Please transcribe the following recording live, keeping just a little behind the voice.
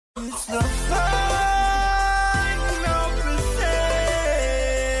It's the final percent.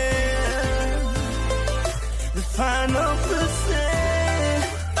 The final percent.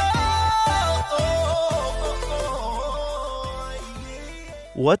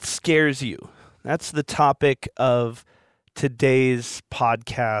 What scares you? That's the topic of today's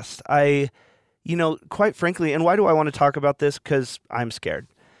podcast. Quite frankly, and why do I want to talk about this? Because I'm scared.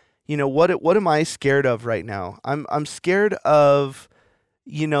 What am I scared of right now? I'm scared of,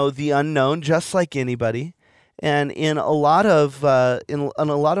 the unknown, just like anybody. And in a lot of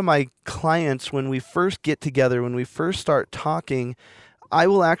my clients, when we first get together, when we first start talking, I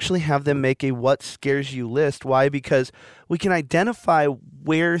will actually have them make a what scares you list. Why? Because we can identify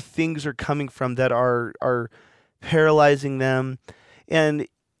where things are coming from that are paralyzing them. And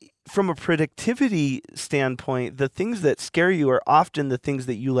from a productivity standpoint, the things that scare you are often the things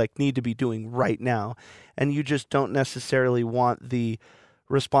that you need to be doing right now. And you just don't necessarily want the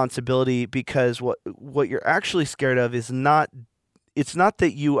responsibility, because what you're actually scared of is it's not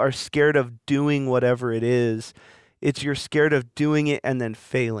that you are scared of doing whatever it is. It's you're scared of doing it and then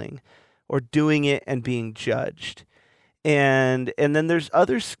failing, or doing it and being judged. And then there's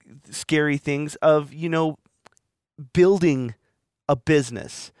other scary things of, building a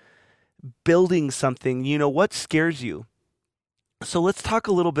business, building something. What scares you? So let's talk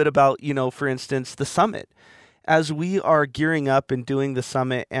a little bit about, for instance, the summit. As we are gearing up and doing the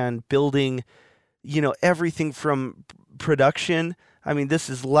summit and building, everything from production. I mean, this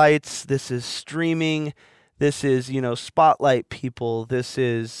is lights, this is streaming, this is, spotlight people, this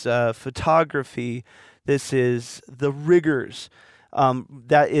is photography, this is the riggers.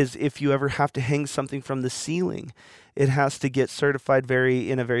 That is, if you ever have to hang something from the ceiling, it has to get certified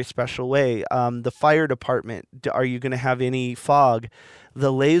in a very special way. The fire department, are you going to have any fog?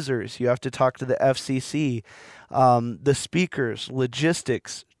 The lasers, you have to talk to the FCC. The speakers,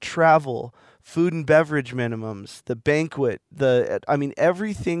 logistics, travel, food and beverage minimums, the banquet,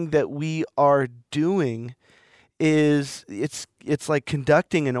 everything that we are doing it's like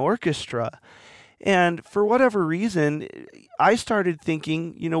conducting an orchestra. And for whatever reason, I started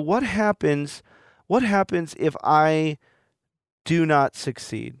thinking, what happens if I do not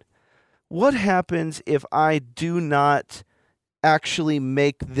succeed? What happens if I do not actually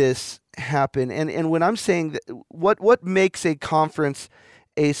make this happen? And when I'm saying that, what makes a conference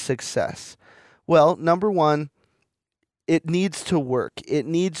a success? Well, number one, it needs to work. It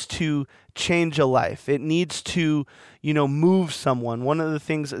needs to change a life. It needs to, move someone. One of the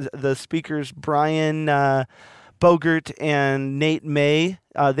things the speakers, Brian Bogert and Nate May,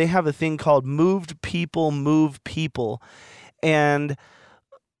 they have a thing called Moved People Move People. And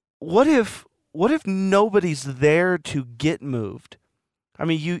what if nobody's there to get moved? I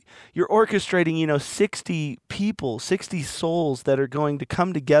mean, you're orchestrating, 60 people, 60 souls that are going to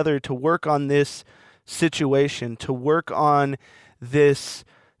come together to work on this situation, to work on this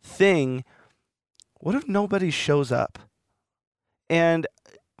thing. What if nobody shows up? And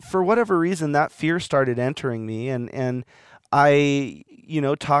for whatever reason, that fear started entering me, and I,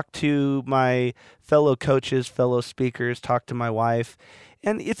 talked to my fellow coaches, fellow speakers, talked to my wife,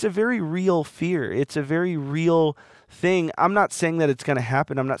 and it's a very real fear. It's a very real thing. I'm not saying that it's going to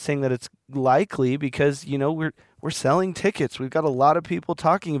happen. I'm not saying that it's likely, because, we're selling tickets. We've got a lot of people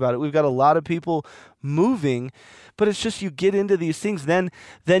talking about it. We've got a lot of people moving, but it's just, you get into these things, then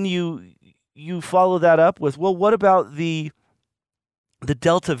you follow that up with, well, what about the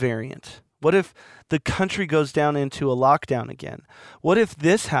Delta variant? What if the country goes down into a lockdown again? What if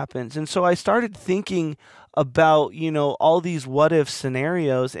this happens? And so I started thinking about, all these what if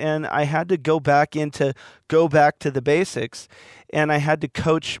scenarios, and I had to go back to the basics, and I had to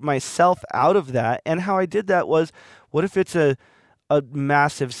coach myself out of that. And how I did that was, what if it's a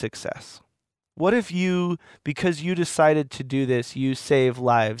massive success? What if because you decided to do this, you save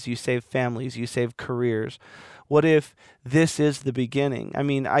lives, you save families, you save careers? What if this is the beginning? I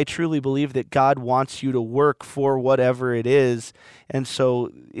mean, I truly believe that God wants you to work for whatever it is. And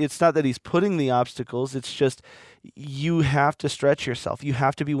so it's not that he's putting the obstacles. It's just, you have to stretch yourself. You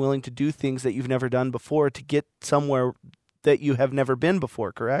have to be willing to do things that you've never done before to get somewhere that you have never been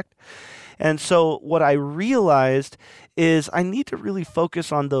before, correct? And so what I realized is I need to really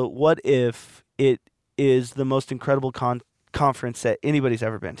focus on the what if it is the most incredible conference that anybody's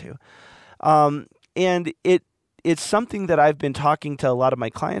ever been to. And it's something that I've been talking to a lot of my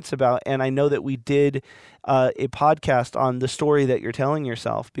clients about, and I know that we did a podcast on the story that you're telling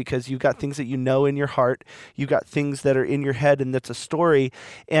yourself, because you've got things that you know in your heart, you've got things that are in your head, and that's a story,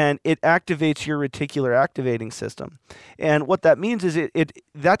 and it activates your reticular activating system. And what that means is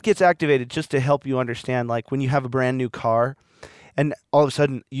that gets activated just to help you understand, like when you have a brand new car, and all of a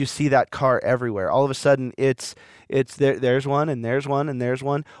sudden you see that car everywhere. All of a sudden it's there's one and there's one and there's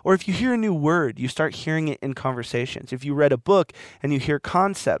one. Or if you hear a new word, you start hearing it in conversations. If you read a book and you hear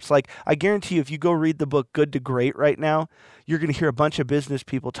concepts, like I guarantee you, if you go read the book Good to Great right now, you're going to hear a bunch of business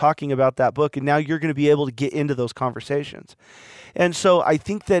people talking about that book, and now you're going to be able to get into those conversations. And so I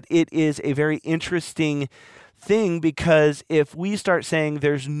think that it is a very interesting thing, because if we start saying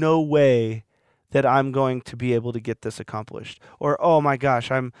there's no way that I'm going to be able to get this accomplished, or oh my gosh,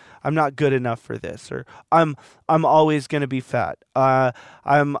 I'm not good enough for this, or I'm always going to be fat,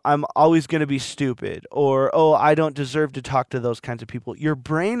 I'm always going to be stupid, or oh, I don't deserve to talk to those kinds of people, your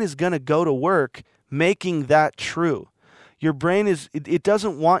brain is going to go to work making that true. Your brain it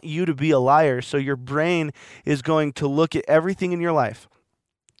doesn't want you to be a liar, so your brain is going to look at everything in your life,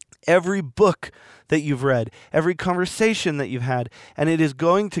 every book that you've read, every conversation that you've had, and it is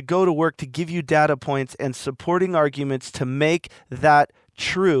going to go to work to give you data points and supporting arguments to make that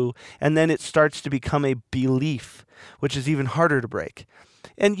true, and then it starts to become a belief, which is even harder to break.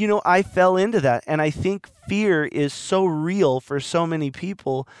 And, I fell into that, and I think fear is so real for so many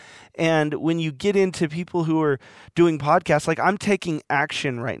people. And when you get into people who are doing podcasts, like I'm taking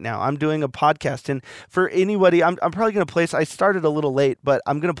action right now. I'm doing a podcast, and for anybody, I'm probably going to place, I started a little late, but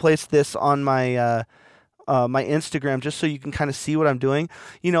I'm going to place this on my my Instagram just so you can kind of see what I'm doing.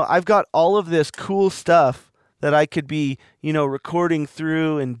 I've got all of this cool stuff that I could be, recording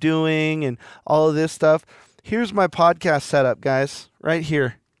through and doing and all of this stuff. Here's my podcast setup, guys, right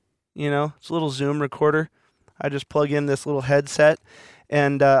here. It's a little Zoom recorder. I just plug in this little headset,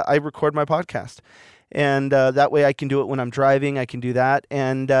 and I record my podcast. And that way I can do it when I'm driving. I can do that.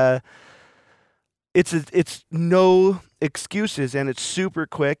 And it's no excuses, and it's super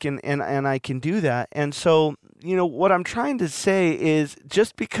quick, and I can do that. And so, what I'm trying to say is,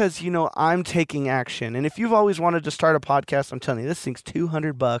 just because, I'm taking action, and if you've always wanted to start a podcast, I'm telling you, this thing's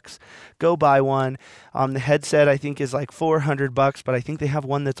 $200. Go buy one. The headset, I think, is like $400, but I think they have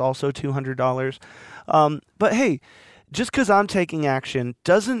one that's also $200. But hey, just because I'm taking action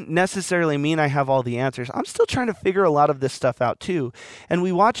doesn't necessarily mean I have all the answers. I'm still trying to figure a lot of this stuff out too. And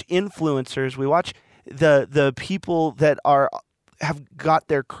we watch influencers, we watch the people that have got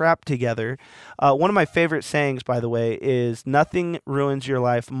their crap together. One of my favorite sayings, by the way, is nothing ruins your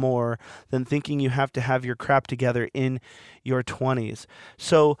life more than thinking you have to have your crap together in your 20s.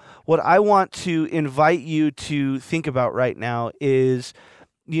 So what I want to invite you to think about right now is,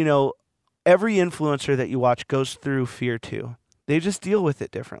 every influencer that you watch goes through fear too. They just deal with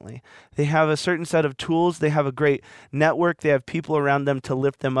it differently. They have a certain set of tools. They have a great network. They have people around them to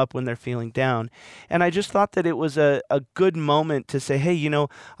lift them up when they're feeling down. And I just thought that it was a good moment to say, hey,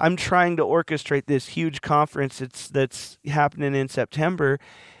 I'm trying to orchestrate this huge conference that's happening in September.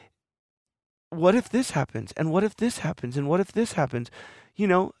 What if this happens? And what if this happens? And what if this happens?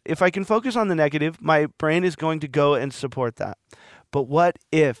 If I can focus on the negative, my brain is going to go and support that. But what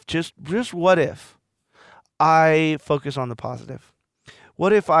if, just what if, I focus on the positive?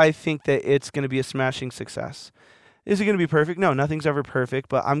 What if I think that it's going to be a smashing success? Is it going to be perfect? No, nothing's ever perfect,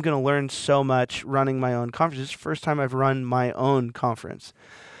 but I'm going to learn so much running my own conference. This is the first time I've run my own conference.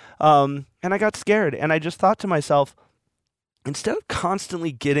 And I got scared, and I just thought to myself, instead of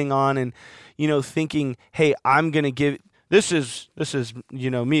constantly getting on and, thinking, hey, I'm going to give... This is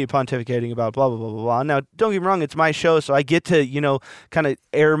me pontificating about blah, blah, blah, blah, blah. Now, don't get me wrong, it's my show, so I get to, kind of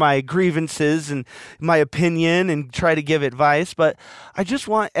air my grievances and my opinion and try to give advice. But I just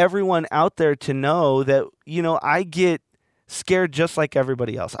want everyone out there to know that, I get scared just like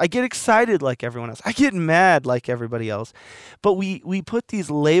everybody else. I get excited like everyone else. I get mad like everybody else. But we put these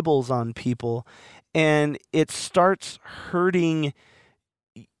labels on people, and it starts hurting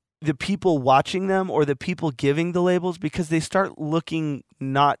the people watching them or the people giving the labels, because they start looking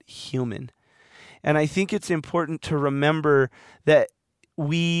not human. And I think it's important to remember that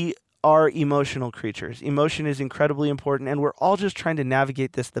we are emotional creatures. Emotion is incredibly important, and we're all just trying to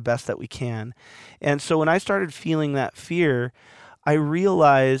navigate this the best that we can. And so when I started feeling that fear, I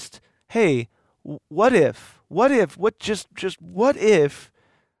realized, hey, what if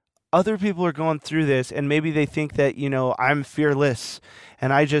other people are going through this, and maybe they think that, I'm fearless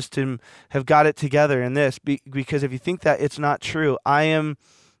and I just have got it together in this, because if you think that, it's not true. I am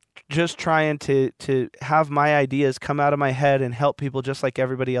just trying to have my ideas come out of my head and help people just like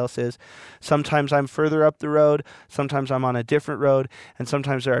everybody else is. Sometimes I'm further up the road, sometimes I'm on a different road, and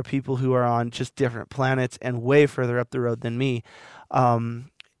sometimes there are people who are on just different planets and way further up the road than me.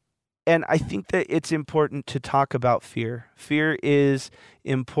 And I think that it's important to talk about fear. Fear is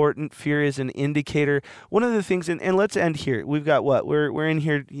important. Fear is an indicator. One of the things, and let's end here. We've got what? We're in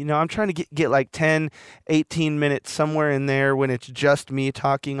here, I'm trying to get like 10, 18 minutes somewhere in there when it's just me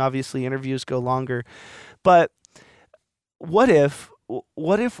talking. Obviously, interviews go longer. But what if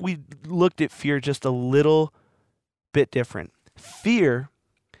we looked at fear just a little bit different? Fear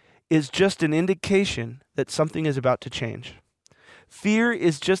is just an indication that something is about to change. Fear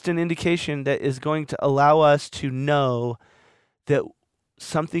is just an indication that is going to allow us to know that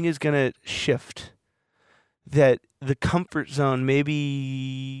something is going to shift, that the comfort zone may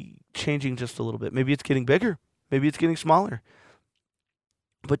be changing just a little bit. Maybe it's getting bigger. Maybe it's getting smaller.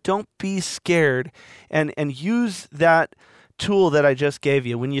 But don't be scared and use that tool that I just gave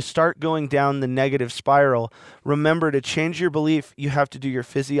you. When you start going down the negative spiral, remember to change your belief, you have to do your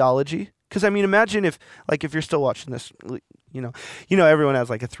physiology. Because, imagine if you're still watching this, everyone has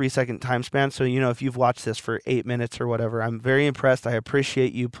like a 3-second time span. So, if you've watched this for 8 minutes or whatever, I'm very impressed. I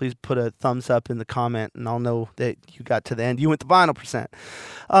appreciate you. Please put a thumbs up in the comment and I'll know that you got to the end. You went the final percent.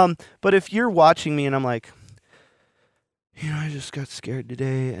 But if you're watching me and I'm like, I just got scared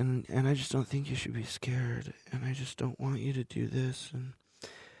today and I just don't think you should be scared. And I just don't want you to do this. And,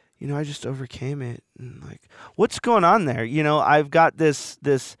 I just overcame it. And like, what's going on there? I've got this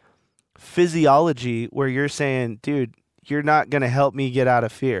physiology where you're saying, dude, you're not going to help me get out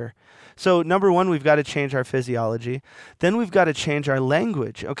of fear. So number one, we've got to change our physiology. Then we've got to change our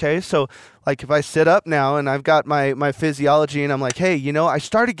language. Okay. So like if I sit up now and I've got my physiology and I'm like, hey, I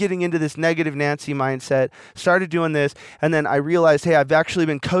started getting into this negative Nancy mindset, started doing this. And then I realized, hey, I've actually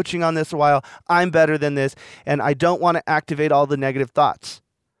been coaching on this a while. I'm better than this. And I don't want to activate all the negative thoughts.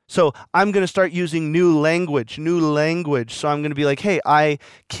 So I'm going to start using new language. So I'm going to be like, hey, I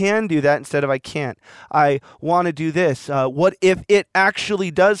can do that instead of I can't. I want to do this. What if it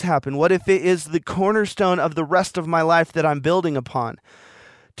actually does happen? What if it is the cornerstone of the rest of my life that I'm building upon?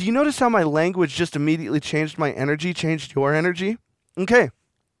 Do you notice how my language just immediately changed my energy, changed your energy? Okay.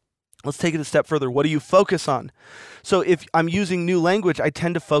 Let's take it a step further. What do you focus on? So if I'm using new language, I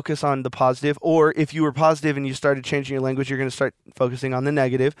tend to focus on the positive. Or if you were positive and you started changing your language, you're going to start focusing on the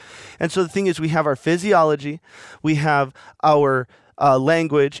negative. And so the thing is, we have our physiology, we have our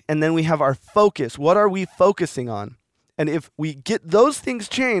language, and then we have our focus. What are we focusing on? And if we get those things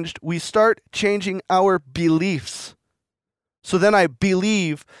changed, we start changing our beliefs. So then I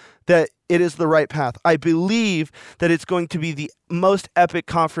believe that it is the right path. I believe that it's going to be the most epic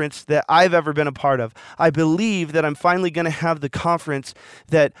conference that I've ever been a part of. I believe that I'm finally going to have the conference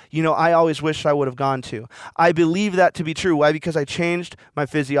that, I always wished I would have gone to. I believe that to be true. Why? Because I changed my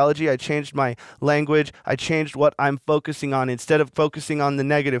physiology. I changed my language. I changed what I'm focusing on. Instead of focusing on the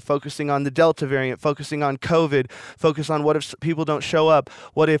negative, focusing on the Delta variant, focusing on COVID, focus on what if people don't show up?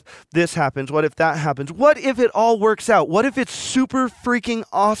 What if this happens? What if that happens? What if it all works out? What if it's super freaking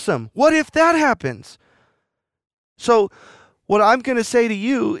awesome? What if that happens? So what I'm going to say to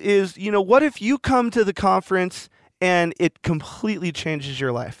you is, what if you come to the conference and it completely changes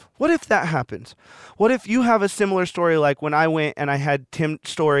your life? What if that happens? What if you have a similar story like when I went and I had Tim's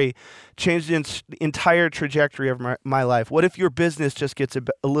story change the entire trajectory of my life? What if your business just gets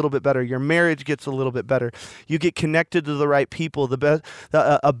a little bit better? Your marriage gets a little bit better. You get connected to the right people,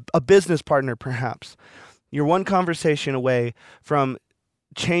 a business partner perhaps. You're one conversation away from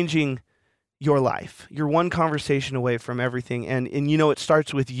changing your life. You're one conversation away from everything. And it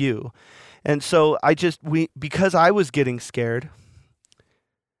starts with you. And so because I was getting scared,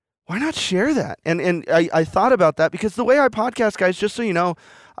 why not share that? And I thought about that because the way I podcast, guys, just so you know,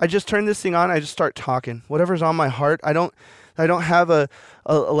 I just turn this thing on. I just start talking, whatever's on my heart. I don't have a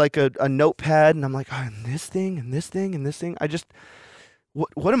notepad and I'm like, oh, and this thing and this thing and this thing.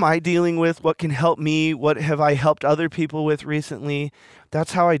 What am I dealing with? What can help me? What have I helped other people with recently?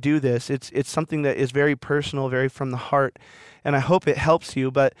 That's how I do this. It's something that is very personal, very from the heart, and I hope it helps you.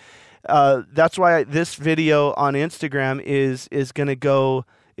 But that's why this video on Instagram is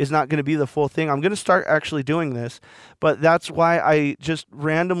not going to be the full thing. I'm going to start actually doing this, but that's why I just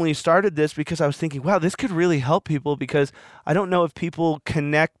randomly started this because I was thinking, wow, this could really help people because I don't know if people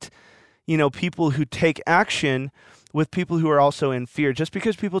connect, people who take action with people who are also in fear. Just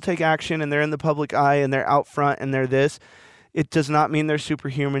because people take action and they're in the public eye and they're out front and they're this, it does not mean they're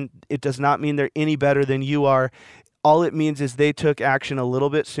superhuman. It does not mean they're any better than you are. all it means is they took action a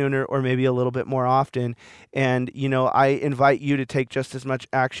little bit sooner or maybe a little bit more often. And, I invite you to take just as much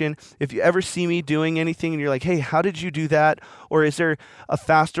action. If you ever see me doing anything and you're like, hey, how did you do that? Or is there a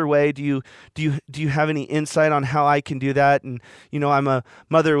faster way? Do you have any insight on how I can do that? And, I'm a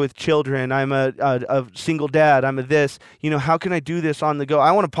mother with children. I'm a single dad. I'm a this. How can I do this on the go?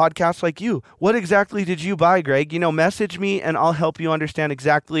 I want a podcast like you. What exactly did you buy, Greg? Message me and I'll help you understand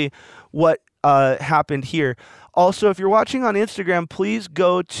exactly what happened here. Also, if you're watching on Instagram, please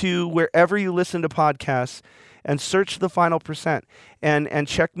go to wherever you listen to podcasts and search The Final Percent and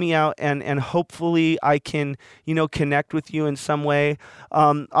check me out and hopefully I can, connect with you in some way.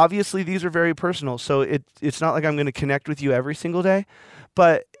 Obviously, these are very personal, so it's not like I'm going to connect with you every single day,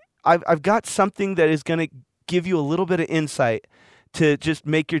 but I've got something that is going to give you a little bit of insight to just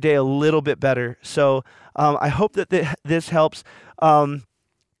make your day a little bit better. So I hope that this helps.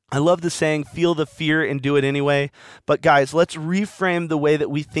 I love the saying, feel the fear and do it anyway. But guys, let's reframe the way that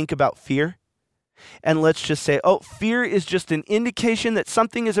we think about fear. And let's just say, fear is just an indication that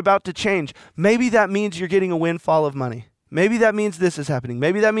something is about to change. Maybe that means you're getting a windfall of money. Maybe that means this is happening.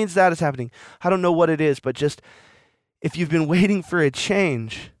 Maybe that means that is happening. I don't know what it is, but just if you've been waiting for a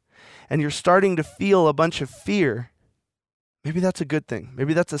change and you're starting to feel a bunch of fear, maybe that's a good thing.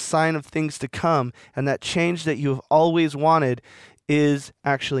 Maybe that's a sign of things to come, and that change that you've always wanted is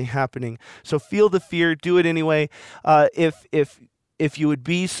actually happening. So feel the fear, do it anyway. If you would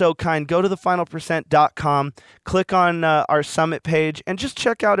be so kind, go to thefinalpercent.com, click on our summit page, and just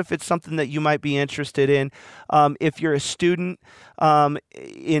check out if it's something that you might be interested in. If you're a student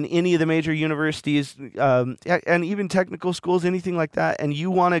in any of the major universities and even technical schools, anything like that, and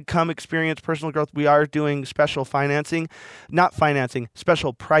you want to come experience personal growth, we are doing special special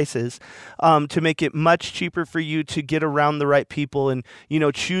prices to make it much cheaper for you to get around the right people and,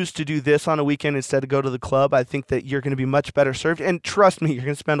 choose to do this on a weekend instead of go to the club. I think that you're going to be much better served. And trust me, you're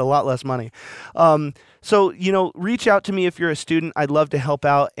going to spend a lot less money. So, reach out to me if you're a student. I'd love to help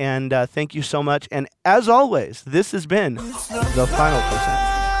out. And thank you so much. And as always, this has been The Final Percent.